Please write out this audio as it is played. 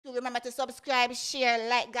remember to subscribe, share,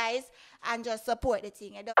 like, guys, and just support the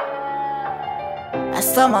thing. A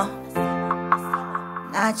summer,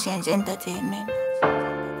 not change entertainment.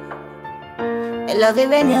 I love it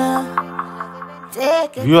when you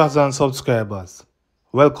take it. Viewers and subscribers,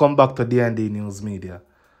 welcome back to D&D News Media.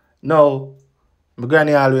 Now, my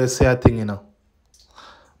granny always say a thing, you know.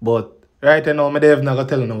 But right now, I don't not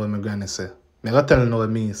tell you what my granny say. I got tell you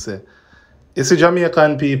what me say. You see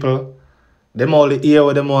Jamaican people, them only hear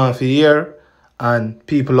what them want to hear, and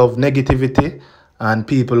people of negativity, and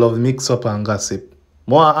people of mix-up and gossip.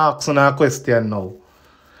 More asking a question now.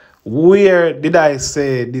 Where did I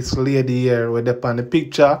say this lady here with up on the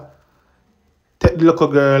picture? Take the little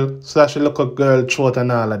girl, slash the little girl throat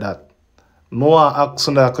and all of that. More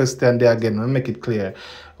asking that question there again, I'll make it clear.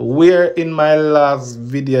 Where in my last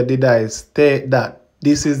video did I state that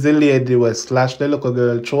this is the lady who slash the little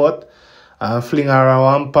girl throat and fling her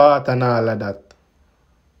around one part and all of that?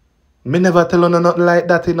 Me never tell her nothing like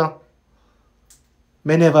that, you know.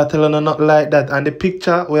 Me never tell her nothing like that. And the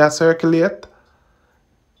picture we are circulate,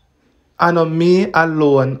 I know me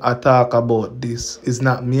alone I talk about this. It's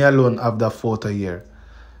not me alone have the photo here.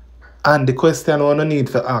 And the question I want to need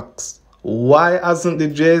to ask, why hasn't the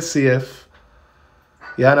JCF,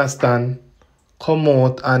 you understand, come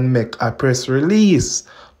out and make a press release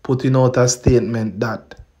putting out a statement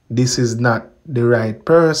that this is not the right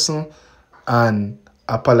person and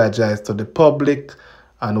apologize to the public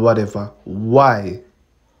and whatever? Why?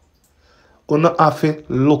 You don't have to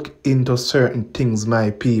look into certain things,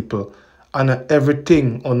 my people. And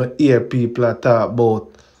everything on the ear people are talk about,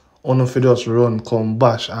 on if you just run come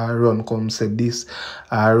bash or run come say this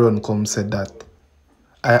or run come say that.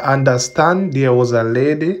 I understand there was a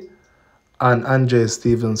lady on Andre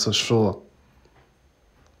Stevens' show.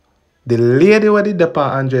 The lady who did the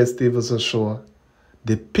on Andre Stevens' show,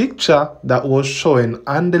 the picture that was showing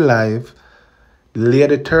on the live, the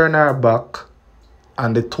lady turned her back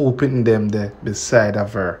and the two putting them there beside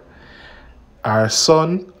of her. Her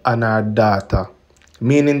son and her daughter,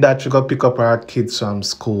 meaning that she got pick up her kids from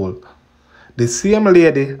school. The same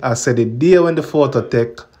lady, I said the day when the photo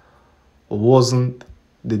take wasn't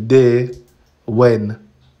the day when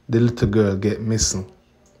the little girl get missing.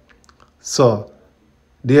 So,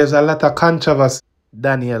 there's a lot of controversy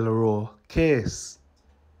Danelle Rowe case.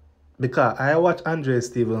 Because I watch Andre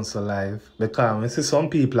Stevens live, because I see some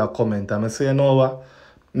people are comment and I say, you know what,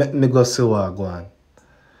 let me go see what go on.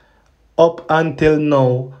 Up until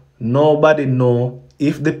now, nobody know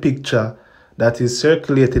if the picture that is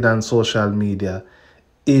circulated on social media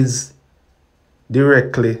is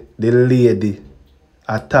directly the lady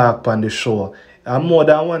attacked on the show. And more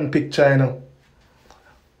than one picture, you know.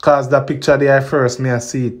 Because the picture there first, me I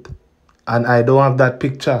see it. And I don't have that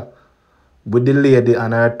picture with the lady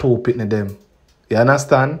and her two picking them. You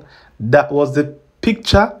understand? That was the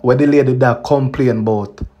picture where the lady that complained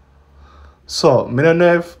about. So, I don't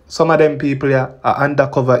know if some of them people here are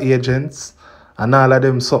undercover agents and all of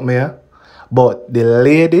them something here. But the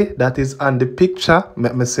lady that is on the picture,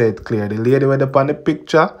 let me say it clear. The lady with up on the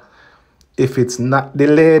picture, if it's not the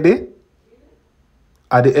lady,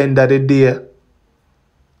 at the end of the day,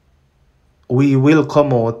 we will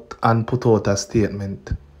come out and put out a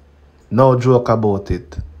statement. No joke about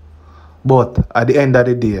it. But at the end of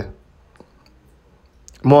the day,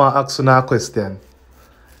 more asking a question.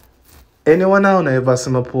 Anyone now ever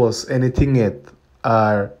see me post anything yet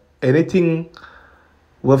or anything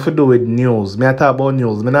what to do with news? Me I talk about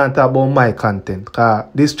news. Me not talk about my content. Because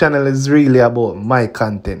this channel is really about my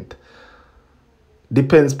content.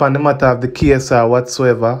 Depends upon the matter of the case or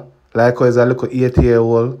whatsoever. Like how is a little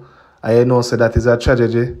 8-year-old. And you know say that is a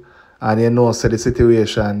tragedy. And you know say the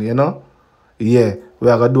situation, you know. Yeah, we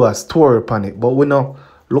are going to do a story upon it. But we don't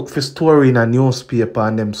look for story in a newspaper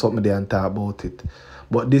and them something there and talk about it.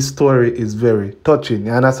 But this story is very touching.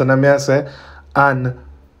 You understand what I say? And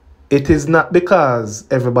it is not because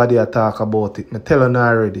everybody talk about it. I tell you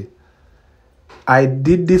already. I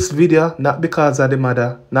did this video not because of the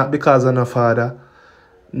mother, not because of the father,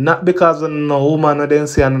 not because of no woman who didn't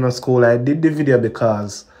see in school. I did the video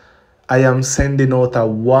because I am sending out a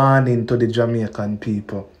warning to the Jamaican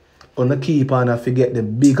people. On keep on forget the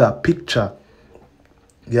bigger picture.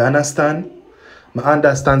 You understand? I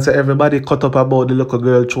understand so everybody cut up about the little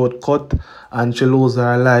girl throat cut and she lose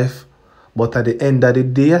her life. But at the end of the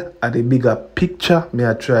day, at the bigger picture, me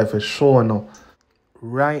I try for show now.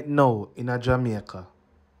 Right now in a Jamaica,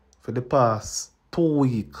 for the past 2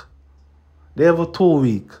 weeks, they have 2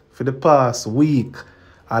 weeks, for the past week,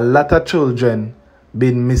 a lot of children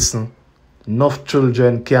been missing. Enough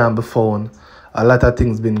children can't be found. A lot of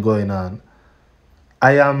things been going on.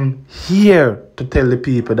 I am here to tell the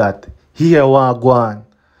people that here want go on.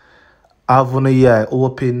 Have one eye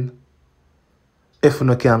open. If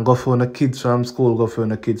you can go for the kids from school, go for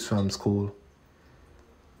the kids from school.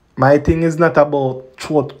 My thing is not about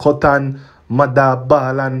throat cut and mother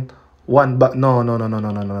ball and one back.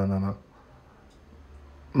 No.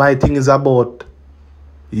 My thing is about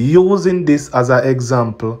using this as an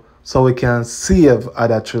example so we can save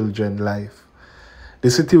other children's life. The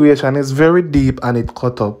situation is very deep and it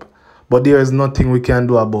cut up, but there is nothing we can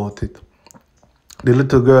do about it. The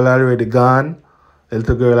little girl already gone, the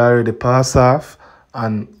little girl already passed off,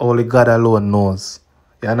 and only God alone knows.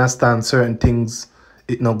 You understand certain things,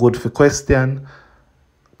 it's not good for question,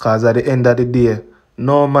 because at the end of the day,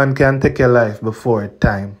 no man can take your life before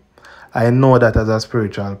time. I know that as a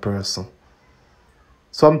spiritual person.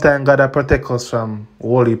 Sometimes God will protect us from a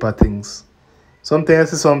whole heap of things. Sometimes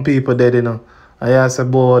I see some people dead, and I say,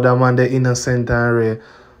 boy, that man they innocent and rare.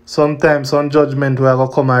 Sometimes some judgment will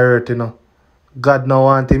go come and hurt, God no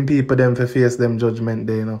wanting people them to face them judgment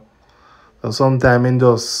there, So sometimes it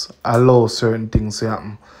just allow certain things to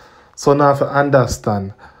happen. So now to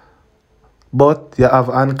understand. But you have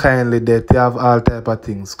unkindly death, you have all type of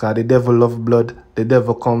things. Because the devil love blood, the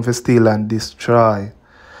devil come to steal and destroy.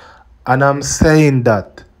 And I'm saying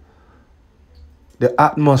that the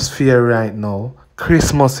atmosphere right now,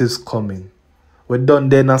 Christmas is coming. We're done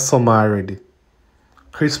there in the summer already.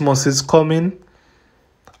 Christmas is coming.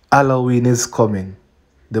 Halloween is coming.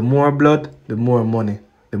 The more blood, the more money.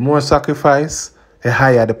 The more sacrifice, the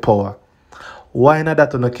higher the power. Why not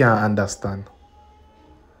that you can't understand?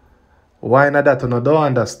 Why not that you don't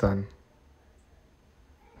understand?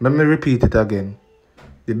 Let me repeat it again.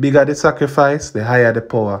 The bigger the sacrifice, the higher the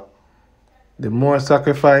power. The more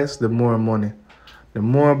sacrifice, the more money. The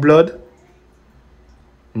more blood,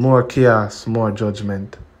 more chaos, more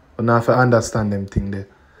judgment. You have to understand them thing there.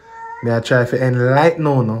 Me I try to enlighten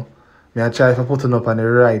no. Me I try to put it up on the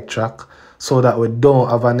right track so that we don't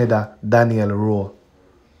have another Danelle Rowe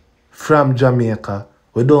from Jamaica.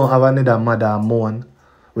 We don't have another mother mourn.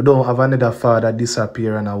 We don't have another father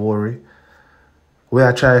disappear and a worry. We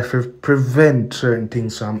are trying to prevent certain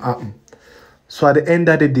things from happening. So at the end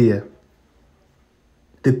of the day,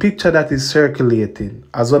 the picture that is circulating,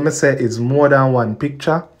 as what I say, is more than one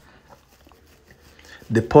picture.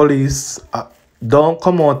 The police don't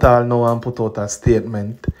come out all now and put out a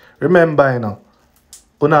statement. Remember,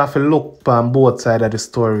 you have to look on both sides of the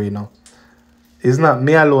story, It's not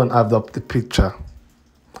me alone have up the picture.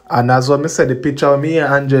 And as what I said, the picture me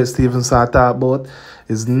and Andrea Stevenson talk about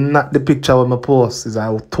is not the picture of my post. It's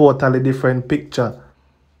a totally different picture.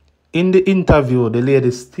 In the interview, the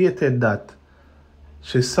lady stated that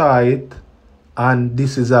she saw it and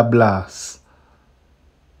this is a blast.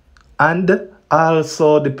 And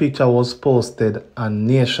also the picture was posted on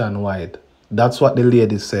Nationwide. That's what the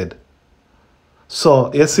lady said.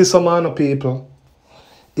 So, you see some other people,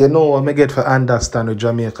 what I get to understand with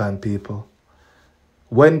Jamaican people.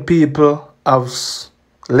 When people have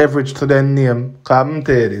leverage to their name, come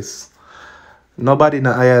tell you this. Nobody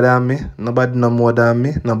no higher than me, nobody no more than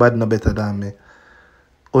me, nobody no better than me.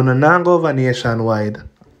 Una not go over Nationwide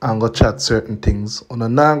and go chat certain things. Una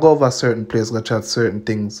not go over certain place go chat certain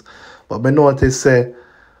things. But me notice say,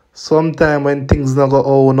 sometime when things not go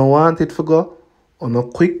how you want it to go, una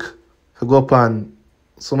quick to go up on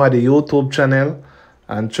some of the YouTube channel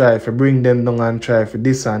and try to bring them down and try for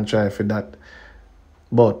this and try for that.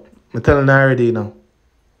 But I'm telling you already I'm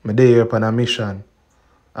there up on a mission.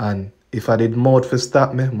 And if I did more to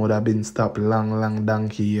stop me, I would have been stopped long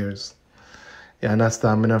donkey years. You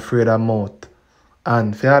understand? I'm not afraid of mouth.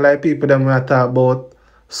 And for all like people that I talk about,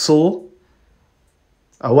 so,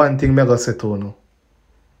 one thing I go say to you.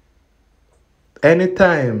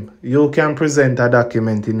 Anytime you can present a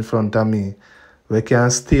document in front of me, we can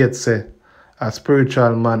state say a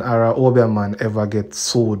spiritual man or a obia man ever get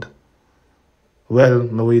sued, well,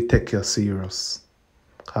 me will take you serious.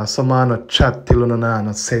 Because some man no chat till you no have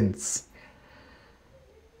no sense.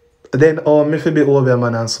 Then me fi be obia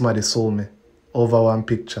man and somebody sue me over one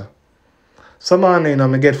picture. Some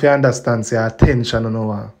man, me get to understand say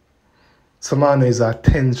attention Some man is an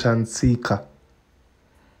attention seeker.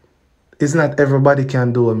 It's not everybody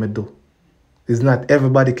can do what me do. It's not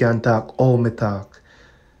everybody can talk how me talk.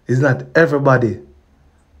 It's not everybody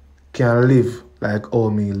can live like how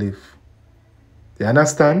me live. You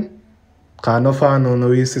understand? Because no fan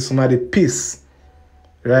no you see somebody piss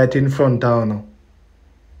right in front of you.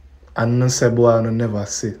 And no say boy no never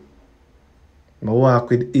see. I walk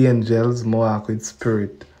with angels, I walk with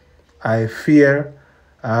spirit. I fear,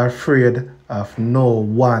 I afraid of no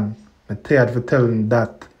one. I'm tired of telling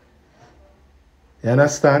that. You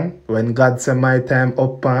understand? When God said my time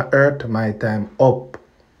up on earth, my time up.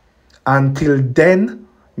 Until then,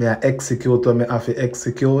 me I execute what me have to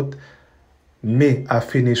execute. Me I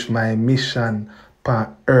finish my mission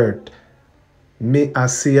on earth. Me I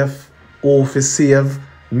save, who fi save.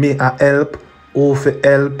 Me I help, who fi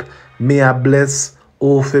help. Me I bless,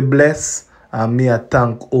 who fi bless. And me I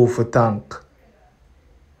thank, who fi thank.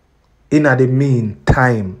 In the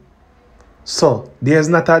meantime, so there's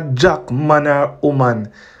not a jack man or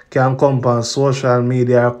woman can come on social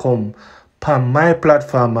media or come on my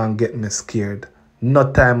platform and get me scared.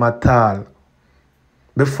 No time at all.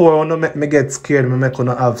 Before you make me get scared, me make you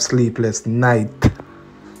have sleepless night.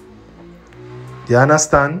 You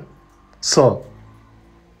understand? So,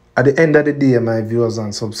 at the end of the day, my viewers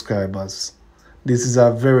and subscribers, this is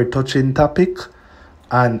a very touching topic,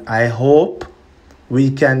 and I hope we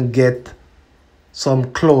can get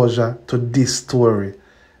some closure to this story,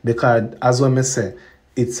 because as I say,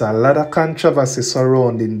 it's a lot of controversy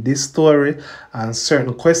surrounding this story, and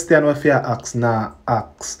certain questions if you ask now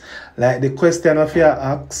ask. Like the question if you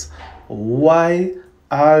ask, why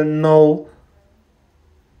all now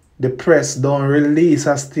the press don't release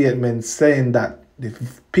a statement saying that the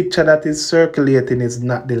picture that is circulating is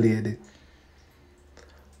not the lady?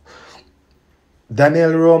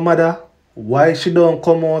 Danelle Rowe mother, why she don't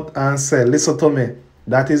come out and say, listen to me,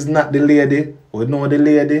 that is not the lady. We know the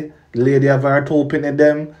lady. The lady have her open to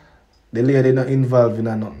them. The lady not involved in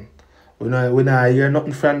nothing. We not hear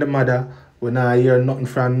nothing from the mother. We not hear nothing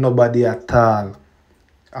from nobody at all.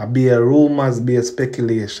 I be a rumors, be a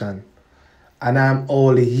speculation. And I'm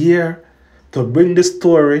only here to bring the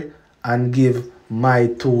story and give my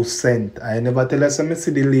 2 cents. I never tell us I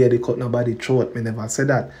see the lady cut nobody throat. Me never say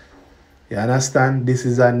that. You understand? This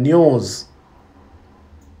is a news.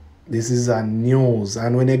 This is a news.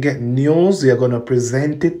 And when you get news, you're gonna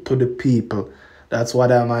present it to the people. That's what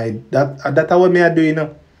that's what me I do, you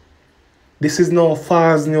know. This is no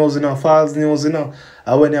false news, you know. False news, you know.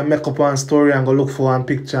 And when you make up one story and go look for one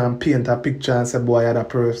picture and paint a picture and say, boy, you're that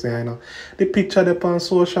person, you know. The picture up on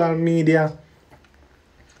social media.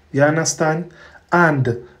 You understand?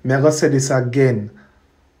 And me I go say this again.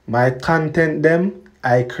 My content them,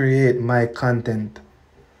 I create my content.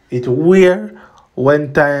 It's weird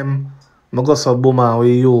when time I go so boom and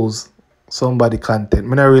we use somebody content.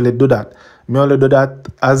 Me not really do that. Me only do that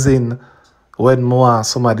as in when I want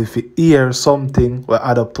somebody to hear something we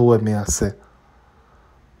add up to what me I say.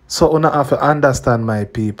 So you have to understand, my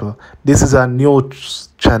people. This is a news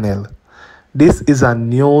channel. This is a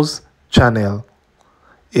news channel.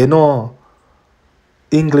 You know,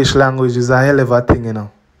 English language is a hell of a thing, you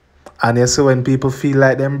know. And you see when people feel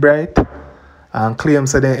like them bright and claim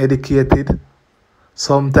say they're educated,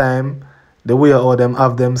 sometimes the way how them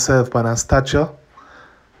have themselves on a statue,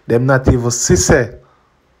 them not even sissy.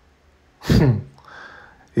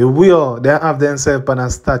 The way how they have themselves on a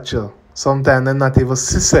statue, sometimes them not even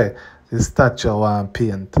sissy the statue want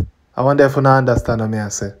paint. I wonder if you not understand what me I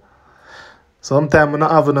say. Sometimes we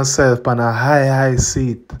not have ourselves on a high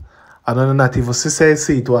seat, and we not even sissy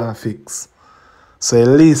seat want fix. So at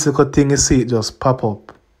least you could think you see it just pop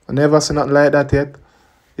up. I never seen nothing like that yet.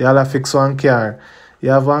 You all have fix one car.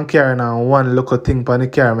 You have one car now, one little thing on the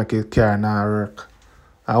car make your car now work.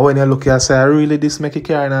 And when you look you say, really this make your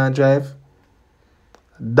car now drive?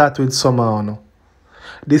 That with somehow no.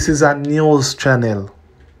 This is a news channel.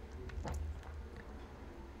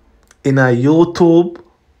 In a YouTube,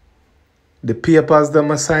 the papers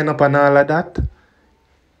them sign up and all of that.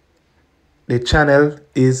 The channel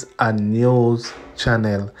is a news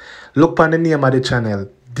channel. Look on the name of the channel,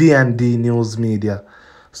 D&D News Media.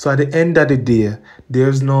 So at the end of the day,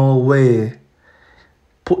 there's no way.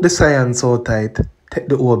 Put the science out tight, take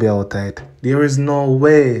the OB out tight. There is no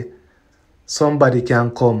way somebody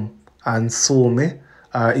can come and sue me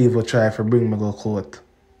or even try to bring me to court.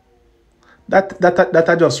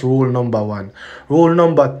 That just rule number 1. Rule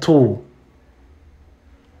number 2.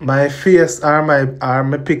 My face or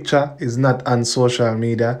my picture is not on social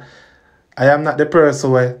media. I am not the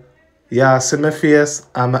person where see my face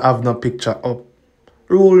and I have no picture up.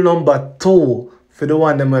 Rule number 2, for the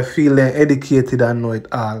one that I feel educated and know it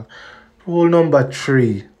all. Rule number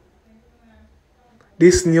 3,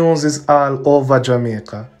 this news is all over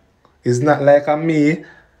Jamaica. It's not like me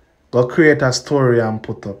go create a story and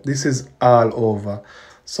put up. This is all over.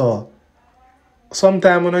 So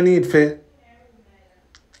sometimes I don't need to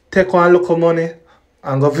take one look of money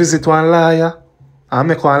and go visit one lawyer and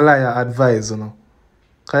make one lawyer advise, you know.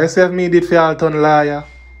 Because you see if me did for Alton lawyer,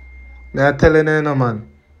 I telling you, no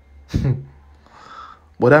man.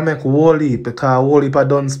 But I make whole heap because whole heap of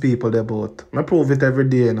dunce people they both. I prove it every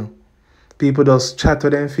day, you know. People just chat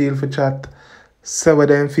what them feel for chat. Say what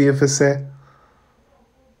them feel for say.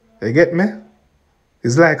 You get me?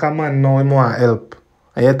 It's like a man now him want help.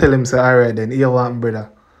 And you tell him say, alright then, here want brother.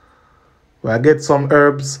 We get some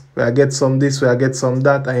herbs, we get some this, we get some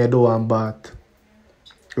that, and you do want bath.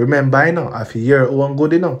 Remember, you know, if you hear it one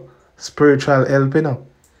good, you know, spiritual help, you know.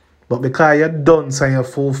 But because you're done and you're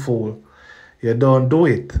full, you don't do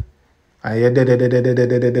it. And you're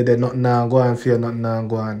dead, nothing now go on for you, nothing now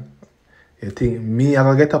go on. You think, me, I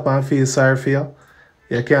gonna get up and feel sorry for you?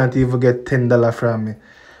 You can't even get $10 from me.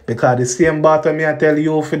 Because the same battle me I tell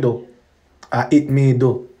you to do, I it me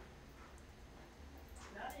do.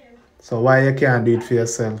 So why you can't do it for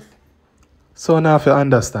yourself? So now if you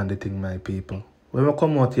understand the thing, my people, when we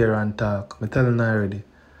come out here and talk, I'm telling you already,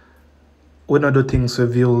 we don't do things for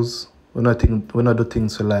views, we don't do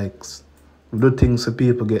things for likes. We do things so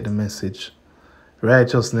people get the message.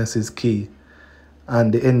 Righteousness is key.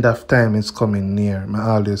 And the end of time is coming near.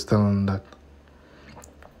 I always tell them that.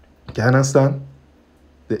 You understand?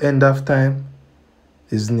 The end of time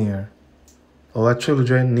is near. Our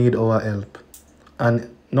children need our help.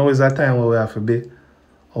 And now is a time where we have to be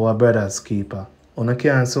our brother's keeper. You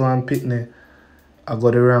can't see one pitney I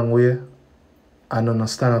go the wrong way and don't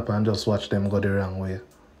stand up and just watch them go the wrong way.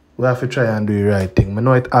 We have to try and do the right thing. I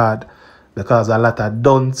know it's hard because a lot of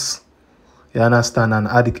dunce, you understand,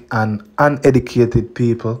 and uneducated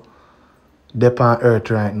people they're on earth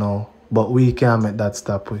right now. But we can't make that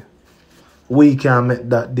stop. We can't make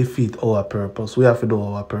that defeat our purpose. We have to do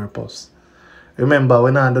our purpose. Remember,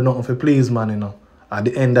 we don't do nothing for please man, you know. At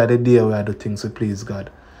the end of the day, we do things to please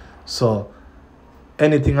God. So,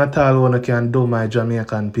 anything at all one can do, my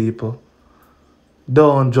Jamaican people,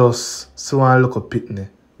 don't just see one look a pitney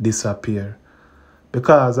disappear.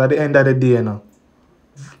 Because at the end of the day, you know,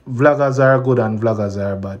 vloggers are good and vloggers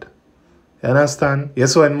are bad. You understand?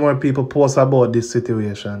 Yes, when more people post about this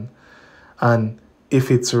situation, and if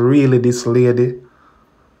it's really this lady,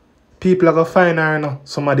 people are going to find her, you know.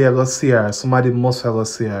 Somebody are going to see her. Somebody must have going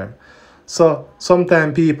to see her. So,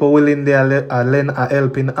 sometimes people willing there lend a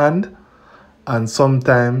helping hand, and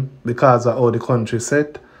sometimes, because of how the country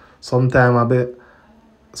set, sometimes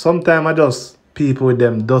I just people with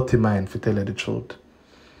them dirty mind, for tell you the truth.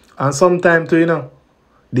 And sometimes too, you know,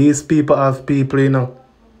 these people have people, you know,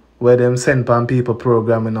 where them send pan people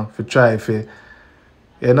program, you know, for try for,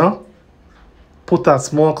 you know, put a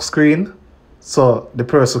smoke screen so the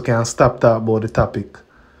person can stop talk about the topic.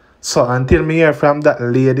 So until me hear from that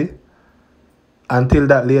lady, until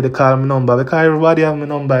that lady call my number, because everybody have my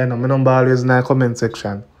number, you know, my number always in the comment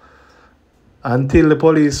section. Until the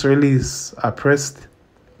police release a press,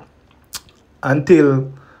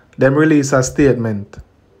 until them release a statement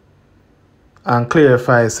and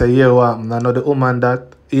clarify, say, here what happened, I know the woman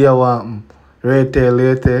that, here what happened, right there,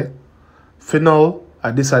 later. For now,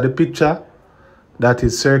 this is the picture that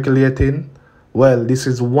is circulating. Well, this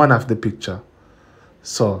is one of the picture.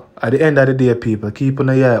 So, at the end of the day, people, keep an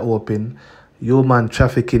eye open. Human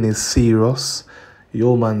trafficking is serious.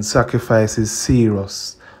 Human sacrifice is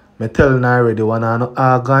serious. I tell you already, when I no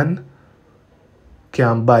organ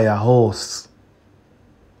can buy a house.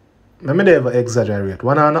 I never exaggerate.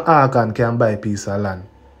 When I no organ can buy a piece of land.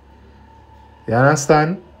 You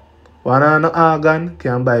understand? When I no organ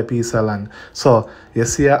can buy a piece of land. So, you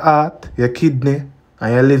see your heart, your kidney,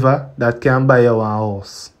 and your liver, that can buy you one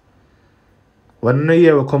house. When you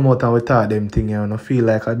hear we come out and we talk them things, you don't feel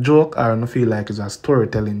like a joke or you don't feel like it's a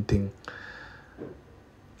storytelling thing.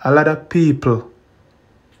 A lot of people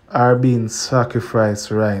are being sacrificed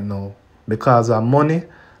right now because of money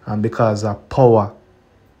and because of power.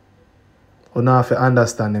 You don't have to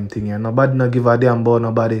understand them things. Nobody no give a damn about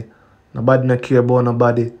nobody. Nobody no care about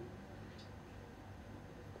nobody.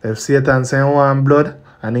 If Satan say he want blood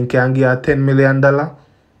and he can give a $10 million,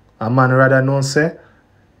 a man rather know say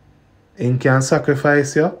he can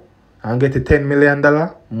sacrifice you and get a $10 million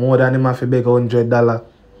more than him have to beg $100.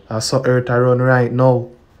 That's so earth around right now.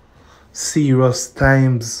 Serious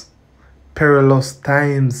times. Perilous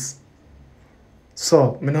times.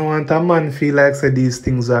 So, I don't want a man feel like say these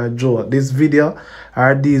things are a joke. This video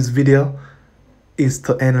is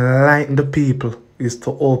to enlighten the people. Is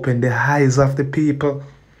to open the eyes of the people.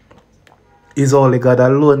 Is only God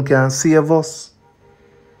alone can save us.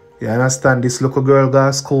 You understand? This little girl go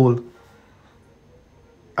to school.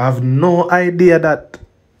 I have no idea that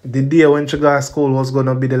the day when she go to school was going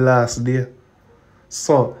to be the last day.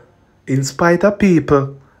 So, in spite of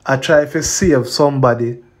people, I try to save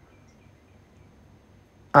somebody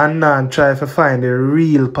and now try to find the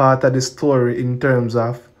real part of the story in terms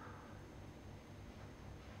of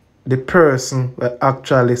the person that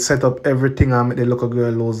actually set up everything and make the little girl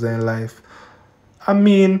lose their life. I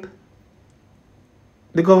mean,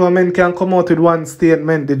 the government can come out with one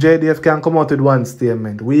statement. The JDF can come out with one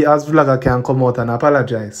statement. We as vlogger can come out and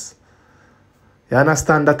apologize. You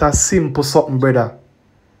understand? That a simple something, brother.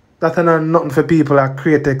 That is not nothing for people that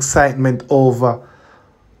create excitement over.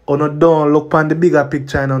 Or no don't look on the bigger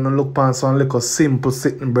picture and no look on some little simple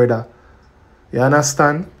sitting, brother. You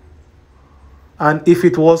understand? And if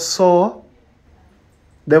it was so,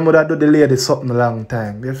 them would have done the lady something a long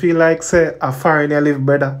time. You feel like, say, a foreign you live,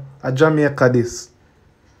 brother? A Jamaica this.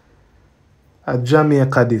 A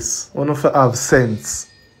Jamaica this. One of you have sense.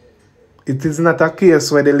 It is not a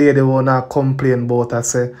case where the lady wanna complain about her,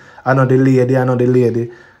 say, I know the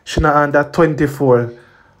lady. She not under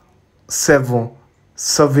 24/7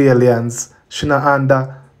 surveillance. She not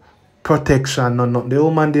under protection, no. The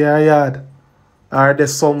woman they are yard. Or they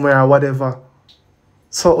somewhere or whatever.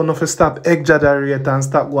 So you have to stop exaggerate and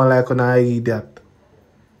stop going like an idiot.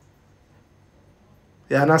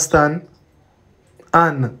 You understand?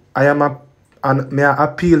 And may I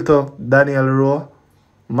appeal to Danelle Rowe,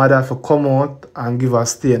 mother, to come out and give a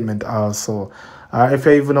statement also. Or if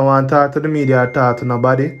you even want to talk to the media or talk to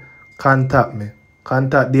nobody, contact me.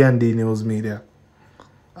 Contact D&D News Media.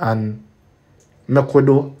 And make we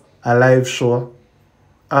do a live show.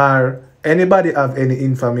 Or anybody have any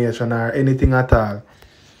information or anything at all.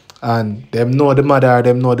 And them know the mother or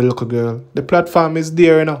them know the little girl. The platform is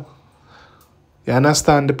there, you know. You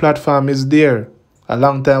understand? The platform is there. A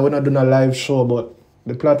long time we're not doing a live show, but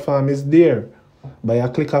the platform is there. By a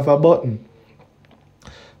click of a button.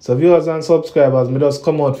 So viewers and subscribers, me just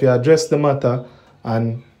come out for address the matter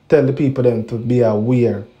and tell the people them to be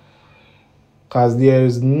aware. Because there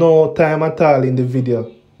is no time at all in the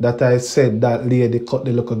video that I said that lady cut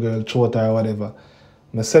the little girl throat or whatever.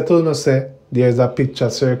 I said to you say there's a picture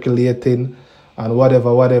circulating and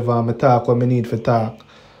whatever, I talk when I need to talk.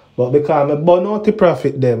 But because I burn out the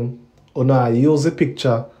profit them, I use the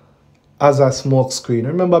picture as a smoke screen.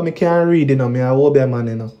 Remember, I can't read, you know, I will be a man,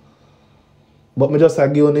 you know. But I just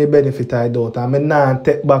give you the benefit I doubt. And I not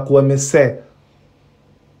take back what I say.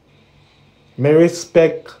 I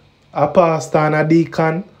respect a pastor and a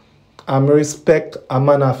deacon, and I respect a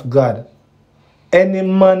man of God. Any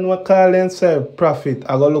man who call himself prophet,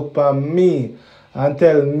 I go look for me and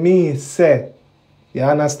tell me, say, you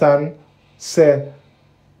understand? Say,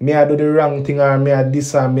 me I do the wrong thing or me I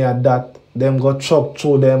this or me I that. Them go chop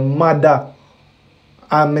through them mother.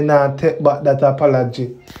 And me not take back that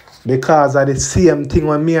apology. Because of the same thing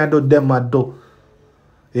when me I do, them I do.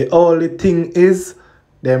 The only thing is,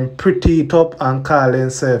 them pretty it up and call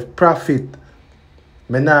themselves prophet.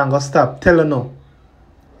 Me not gonna stop telling you.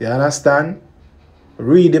 You understand?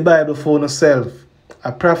 Read the Bible for yourself.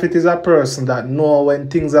 A prophet is a person that know when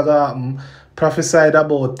things are going to happen, prophesied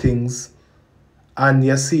about things, and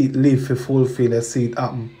you see it live to fulfill, you see it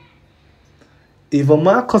happen. Even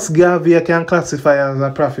Marcus Garvey can classify as a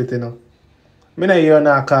prophet, you know. I don't hear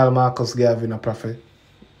now call Marcus Garvey a prophet.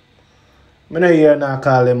 I don't hear now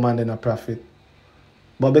call him man a prophet.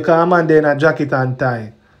 But because a man in a jacket and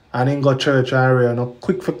tie, and he go church and real, no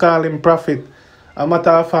quick for call him prophet. A matter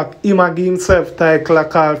of fact, he might give himself title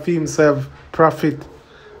and call for himself prophet.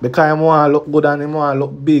 Because he want to look good and he want to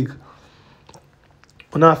look big.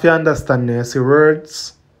 You know, if you understand this,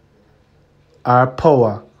 words are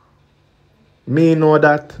power. Me know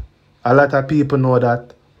that. A lot of people know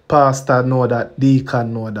that. Pastor know that.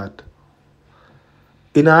 Deacon know that.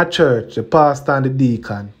 In our church, the pastor and the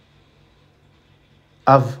deacon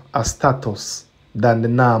have a status than the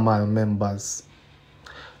normal members.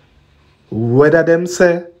 Whether them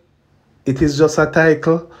say it is just a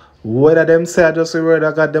title, whether them say just a word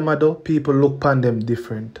I got them a do, people look upon them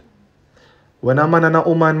different. When a man and a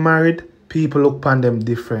woman married, people look upon them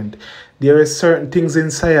different. There are certain things in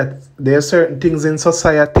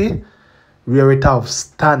society where it have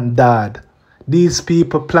standard. These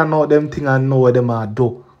people plan out them thing and know what them are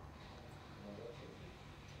do.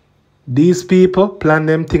 These people plan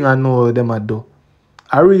them thing and know what them are do.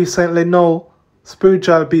 I recently know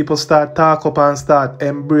spiritual people start talk up and start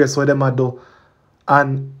embrace what them are do.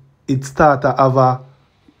 And it start to have a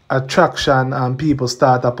attraction and people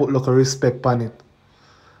start to put local respect on it.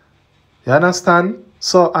 You understand?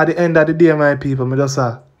 So at the end of the day, my people, me just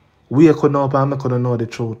say, wake up and make you know the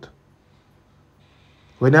truth.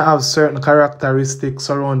 When you have certain characteristics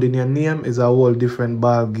surrounding your name, is a whole different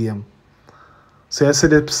ball game. So you see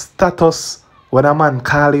the status when a man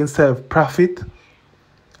call himself prophet,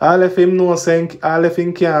 all of him know saying, all of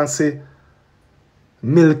him can say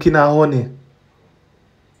milk in a honey.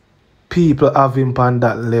 People have him on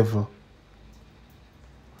that level.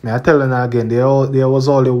 May I tell you again, there was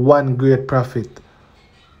only one great prophet.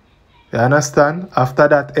 You understand? After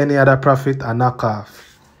that, any other prophet, I knock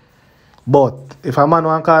off. But if a man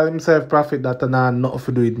want to call himself prophet, that not nothing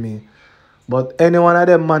to do with me. But any one of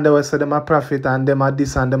them man, they will say them a prophet and them a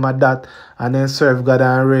this and them a that and then serve God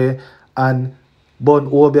and Ray and burn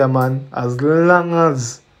Obia man, as long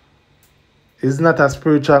as it's not a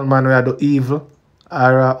spiritual man where do evil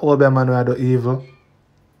or a Obia man where do evil.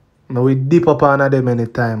 But we deep up on them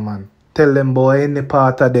anytime, man. Tell them boy any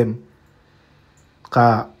part of them.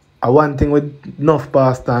 Cause one thing with enough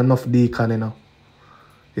pastor and enough deacon, you know.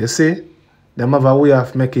 You see? Them have a way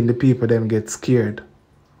of making the people them get scared.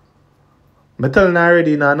 I tell you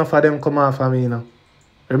already, now, enough of them come off of me, you know.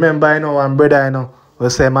 Remember, you know, one brother, you know, we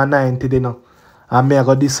say I'm 90, you know. And me I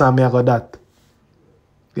got this and me I got that.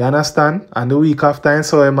 You understand? And the week after I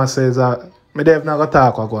saw him, I says, me Dave not gonna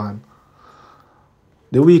talk again.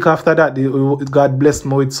 The week after that, God blessed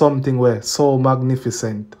me with something where so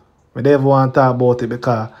magnificent. Me Dave want to talk about it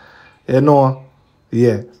because, you know,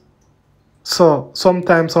 yeah. So,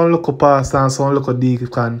 sometimes some look pastor and some look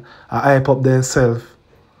deacon hype up themselves.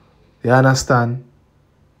 You understand?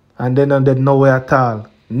 And then they're nowhere at all.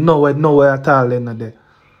 Nowhere at all in there.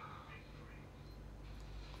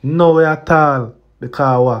 Nowhere at all.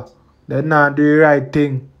 Because what? They not do the right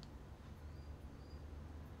thing.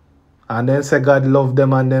 And then say God love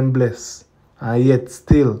them and them bless. And yet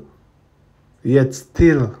still,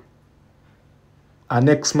 a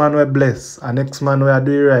next man will bless. A next man will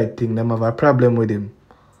do the right thing. Them have a problem with him.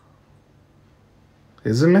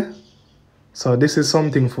 Isn't it? So this is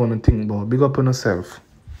something for to think about. Big up on yourself.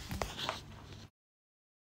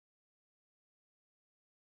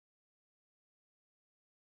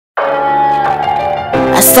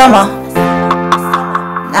 A summer,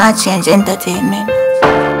 not change entertainment.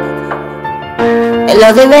 I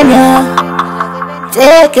love it when you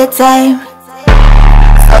take your time.